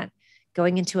 period. You're not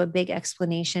going into a big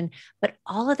explanation, but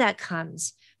all of that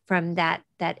comes from that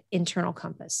internal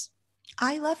compass.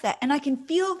 I love that. And I can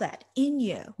feel that in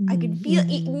you. I can feel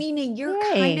it, meaning you're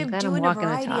kind of doing a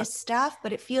variety of stuff,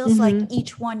 but it feels like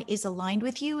each one is aligned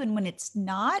with you. And when it's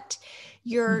not,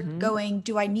 you're going,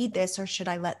 do I need this or should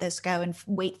I let this go and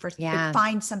wait for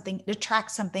find something,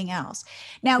 attract something else?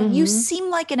 Now you seem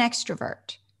like an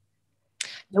extrovert.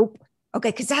 Nope.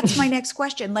 Okay. Cause that's my next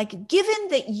question. Given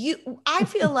that I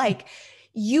feel like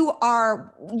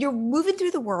you're moving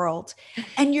through the world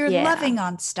and you're loving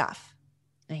on stuff.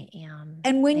 I am.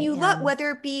 And when I you look, am.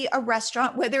 whether it be a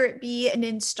restaurant, whether it be an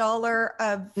installer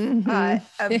of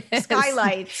Yes.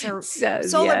 skylights or So,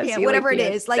 solar yeah, panel, ceiling whatever it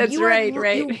fans. is, like That's you are,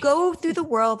 right. you go through the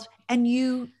world and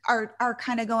you are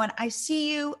kind of going, I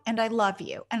see you and I love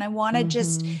you. And I want to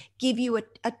just give you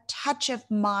a touch of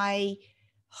my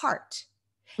heart.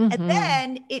 And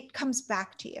then it comes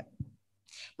back to you.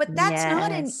 But that's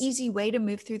not an Yes. easy way to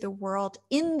move through the world,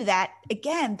 in that,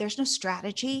 again, there's no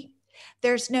strategy.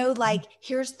 There's no like,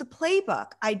 here's the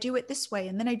playbook. I do it this way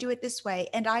and then I do it this way.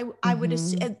 And I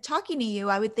would, talking to you,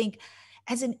 I would think,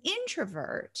 as an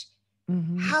introvert,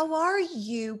 how are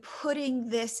you putting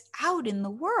this out in the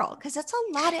world? Because that's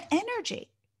a lot of energy.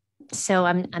 So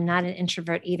I'm not an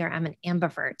introvert either. I'm an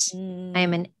ambivert. I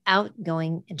am an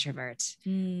outgoing introvert.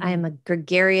 I am a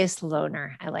gregarious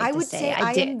loner. I would say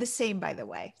I am the same, by the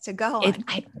way. So go on.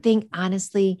 I think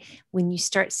honestly, when you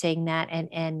start saying that,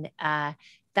 and that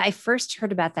I first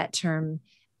heard about that term,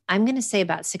 I'm going to say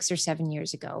about 6 or 7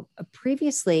 years ago.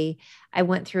 Previously, I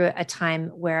went through a time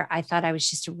where I thought I was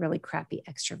just a really crappy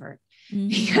extrovert.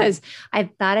 Because I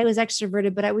thought I was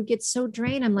extroverted, but I would get so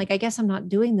drained. I'm like, I guess I'm not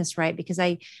doing this right, because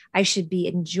I should be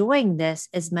enjoying this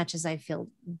as much as I feel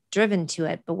driven to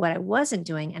it. But what I wasn't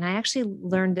doing, and I actually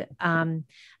learned,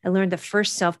 I learned the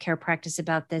first self-care practice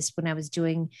about this when I was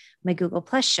doing my Google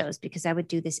Plus shows, because I would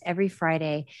do this every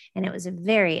Friday. And it was a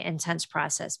very intense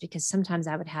process, because sometimes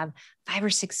I would have 5 or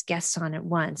 6 guests on at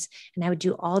once. And I would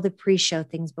do all the pre-show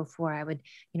things before I would,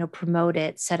 promote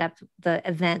it, set up the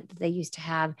event that they used to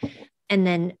have. And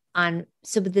then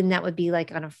but then that would be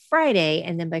like on a Friday.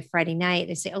 And then by Friday night,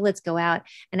 they say, oh, let's go out.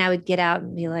 And I would get out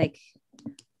and be like,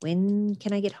 when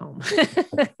can I get home?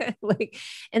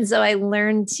 And so I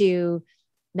learned to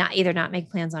not make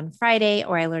plans on Friday,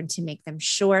 or I learned to make them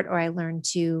short, or I learned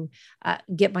to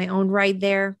get my own ride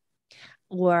there,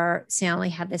 or say I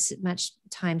only have this much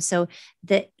time. So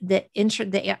the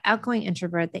outgoing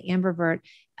introvert, the ambivert,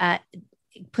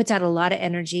 puts out a lot of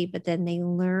energy, but then they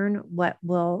learn what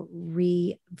will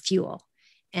refuel.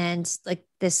 And like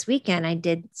this weekend, I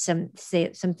did some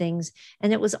things,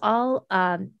 and it was all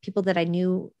people that I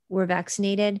knew were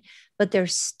vaccinated, but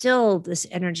there's still this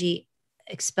energy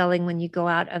expelling when you go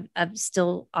out of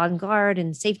still on guard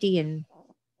and safety. And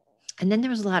then there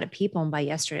was a lot of people. And by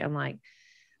yesterday, I'm like,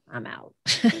 I'm out.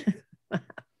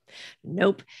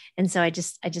 Nope. And so I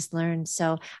just learned.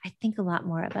 So I think a lot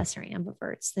more of us are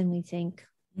ambiverts than we think.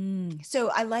 So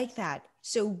I like that.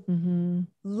 So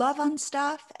love on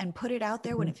stuff and put it out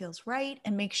there when it feels right,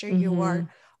 and make sure you are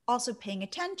also paying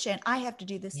attention. I have to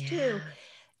do this too.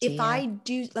 If I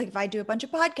do a bunch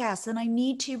of podcasts, then I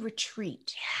need to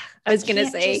retreat. I was going to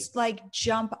say, just like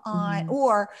jump on,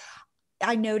 or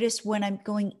I notice when I'm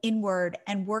going inward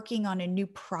and working on a new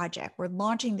project, we're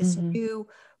launching this new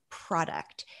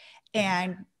product,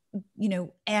 and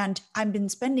and I've been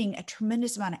spending a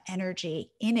tremendous amount of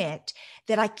energy in it,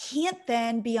 that I can't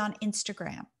then be on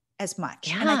Instagram as much.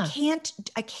 Yeah. And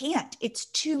I can't, it's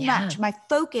too much. My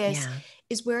focus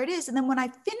is where it is. And then when I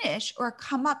finish or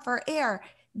come up for air,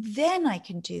 then I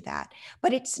can do that.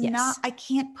 But it's not, I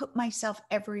can't put myself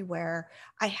everywhere.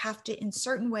 I have to, in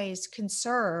certain ways,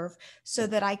 conserve so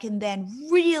that I can then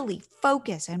really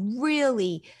focus and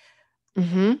really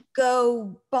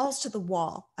go balls to the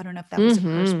wall. I don't know if that was a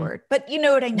curse word, but you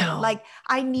know what I mean? No. Like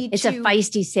I need it's a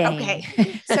feisty saying.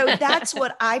 Okay. So that's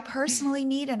what I personally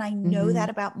need. And I know that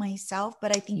about myself,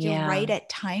 but I think you're right. At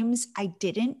times I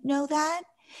didn't know that.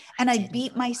 And I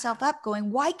beat myself up going,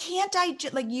 why can't I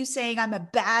like you saying I'm a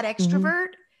bad extrovert?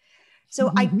 So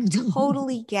I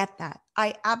totally get that.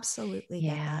 I absolutely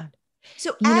get that.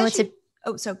 So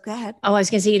so go ahead. Oh, I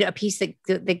was going to say a piece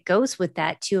that goes with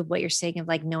that too, of what you're saying, of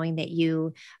like knowing that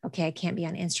I can't be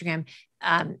on Instagram.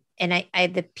 And I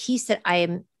the piece that I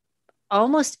am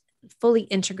almost fully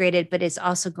integrated, but it's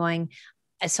also going,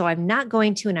 so I'm not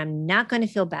going to, and I'm not going to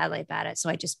feel badly about it. So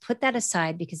I just put that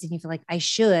aside, because then you feel like I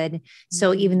should.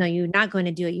 So even though you're not going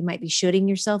to do it, you might be shooting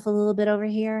yourself a little bit over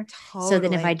here. Totally. So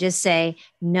then if I just say,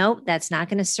 nope, that's not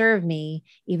going to serve me,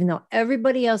 even though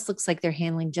everybody else looks like they're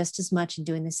handling just as much and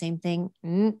doing the same thing,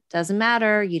 doesn't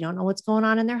matter. You don't know what's going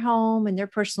on in their home and their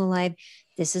personal life.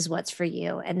 This is what's for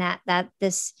you. And I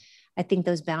think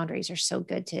those boundaries are so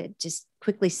good to just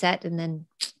quickly set, and then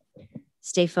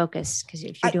stay focused, because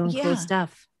if you're doing cool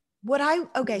stuff.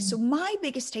 So my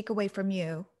biggest takeaway from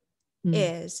you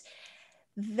is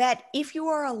that if you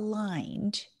are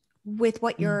aligned with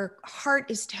what your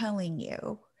heart is telling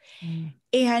you,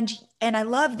 and I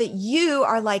love that you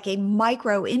are like a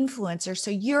micro influencer.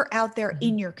 So you're out there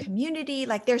in your community,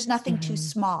 like there's nothing too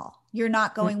small. You're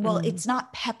not going, well, it's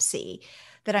not Pepsi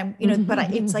that I'm, but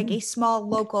it's like a small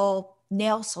local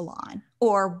nail salon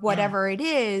or whatever it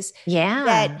is, Yeah.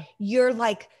 that you're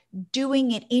like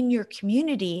doing it in your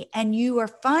community and you are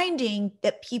finding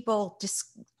that people just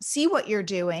see what you're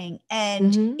doing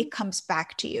and it comes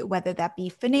back to you, whether that be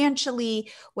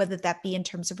financially, whether that be in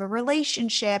terms of a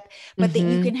relationship, but that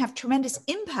you can have tremendous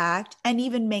impact and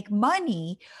even make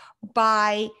money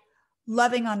by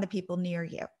loving on the people near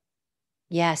you.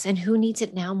 Yes. And who needs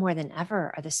it now more than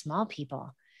ever are the small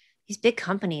people. These big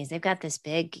companies, they've got this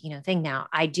big, thing now.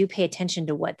 I do pay attention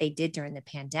to what they did during the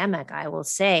pandemic. I will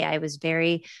say I was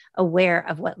very aware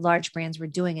of what large brands were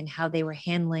doing and how they were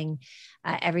handling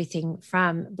everything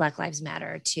from Black Lives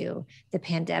Matter to the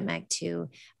pandemic to,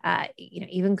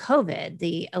 even COVID,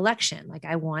 the election. Like,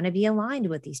 I want to be aligned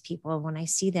with these people when I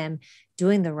see them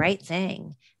doing the right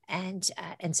thing and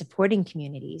supporting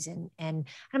communities. And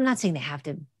I'm not saying they have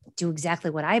to do exactly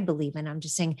what I believe in. I'm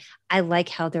just saying I like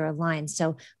how they're aligned.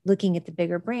 So looking at the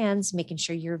bigger brands, making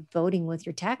sure you're voting with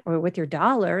your tax or with your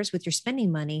dollars, with your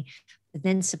spending money, but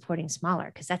then supporting smaller,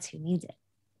 because that's who needs it.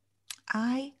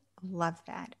 I love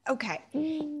that. Okay.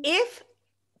 If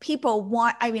people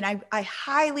want, I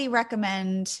highly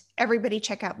recommend everybody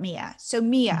check out Mia. So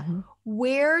Mia,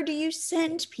 where do you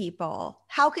send people?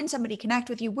 How can somebody connect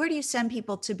with you? Where do you send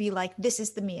people to be like, this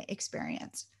is the Mia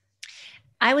experience?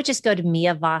 I would just go to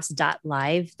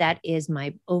miavoss.live. That is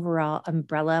my overall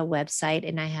umbrella website.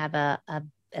 And I have a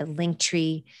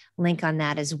Linktree link on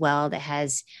that as well that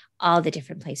has all the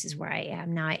different places where I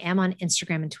am. Now I am on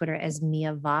Instagram and Twitter as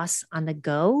Mia Voss on the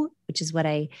go, which is what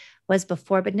I was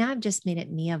before, but now I've just made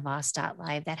it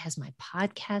miavoss.live. That has my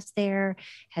podcast there,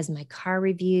 has my car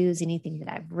reviews, anything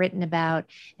that I've written about,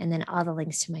 and then all the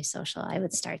links to my social. I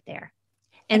would start there.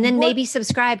 And then maybe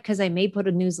subscribe, because I may put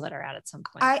a newsletter out at some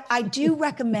point. I do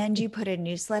recommend you put a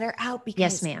newsletter out, because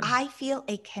yes, ma'am. I feel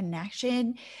a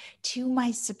connection to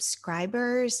my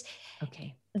subscribers.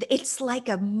 Okay. It's like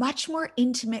a much more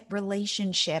intimate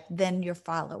relationship than your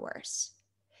followers,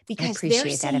 because they're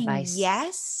saying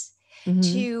yes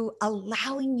to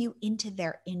allowing you into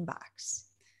their inbox.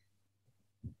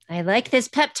 I like this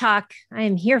pep talk. I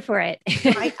am here for it.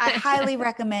 I highly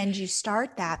recommend you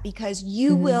start that, because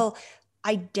you will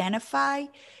identify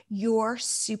your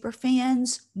super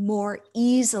fans more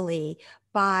easily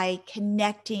by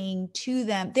connecting to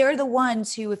them. They're the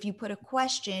ones who, if you put a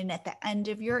question at the end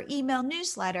of your email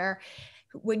newsletter,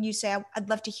 when you say, I'd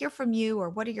love to hear from you, or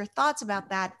what are your thoughts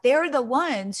about that? They're the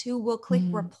ones who will click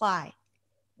reply.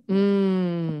 I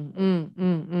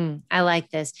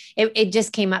like this. It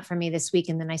just came up for me this week.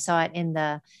 And then I saw it in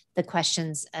the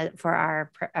questions for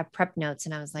our prep notes.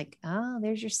 And I was like, oh,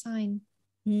 there's your sign.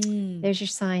 There's your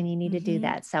sign. You need to do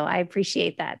that. So I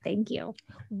appreciate that. Thank you.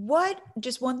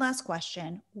 Just one last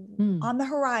question on the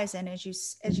horizon, as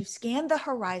you scan the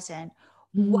horizon,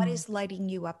 what is lighting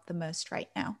you up the most right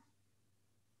now?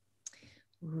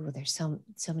 Ooh, there's so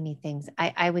many things.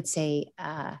 I would say,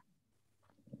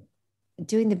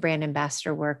 doing the brand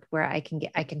ambassador work where I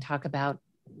can talk about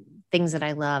things that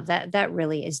I love, that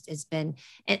really has been,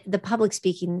 and the public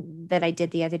speaking that I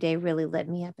did the other day really lit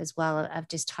me up as well, of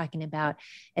just talking about,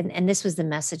 and this was the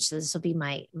message. So this will be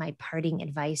my parting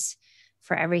advice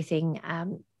for everything.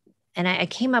 And I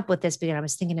came up with this because I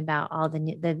was thinking about all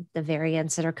the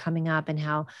variants that are coming up and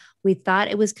how we thought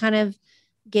it was kind of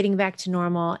getting back to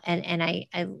normal. And I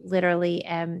literally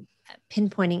am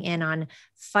pinpointing in on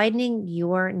finding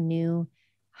your new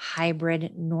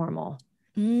hybrid normal.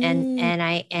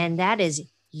 And that is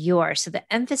yours. So the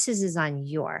emphasis is on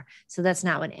your. So that's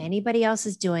not what anybody else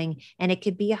is doing. And it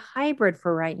could be a hybrid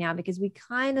for right now, because we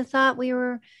kind of thought we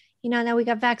were, now we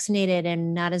got vaccinated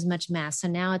and not as much mask. So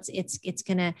now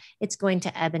it's going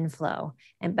to ebb and flow.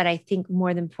 But I think more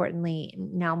importantly,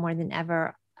 now more than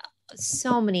ever,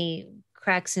 so many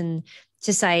cracks in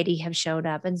society have showed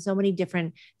up, and so many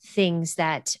different things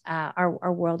that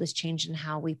our world has changed in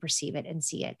how we perceive it and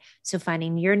see it. So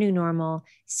finding your new normal,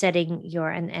 setting your,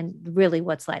 and really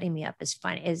what's lighting me up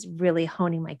is really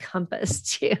honing my compass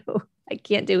too. I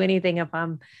can't do anything if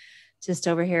I'm just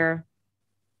over here,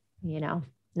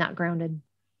 not grounded.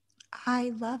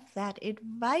 I love that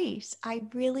advice. I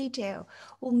really do.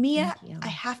 Well, Mia, I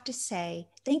have to say,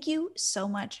 thank you so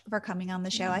much for coming on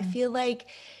the show. I feel like,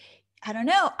 I don't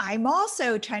know, I'm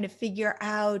also trying to figure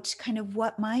out kind of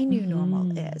what my new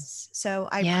normal is. So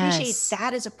I appreciate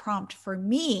that as a prompt for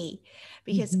me,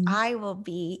 because I will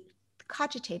be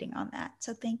cogitating on that.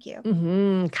 So thank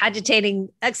you. Cogitating,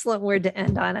 excellent word to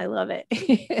end on. I love it.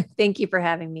 Thank you for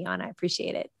having me on. I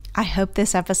appreciate it. I hope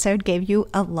this episode gave you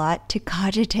a lot to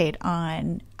cogitate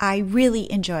on. I really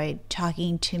enjoyed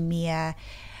talking to Mia.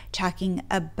 talking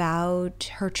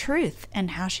about her truth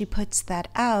and how she puts that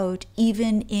out,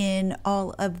 even in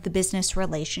all of the business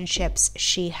relationships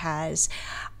she has.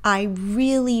 I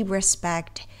really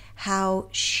respect how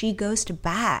she goes to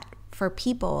bat for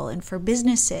people and for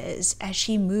businesses as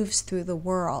she moves through the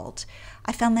world.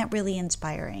 I found that really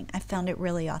inspiring. I found it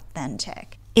really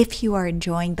authentic. If you are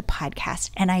enjoying the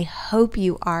podcast, and I hope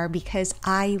you are because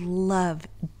I love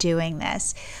doing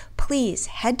this, please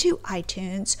head to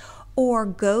iTunes or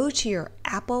go to your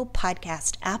Apple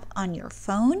Podcast app on your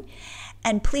phone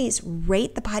and please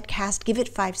rate the podcast, give it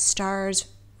 5 stars,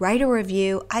 write a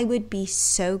review. I would be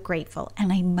so grateful,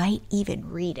 and I might even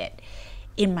read it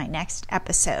in my next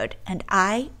episode. And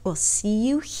I will see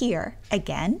you here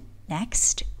again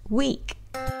next week.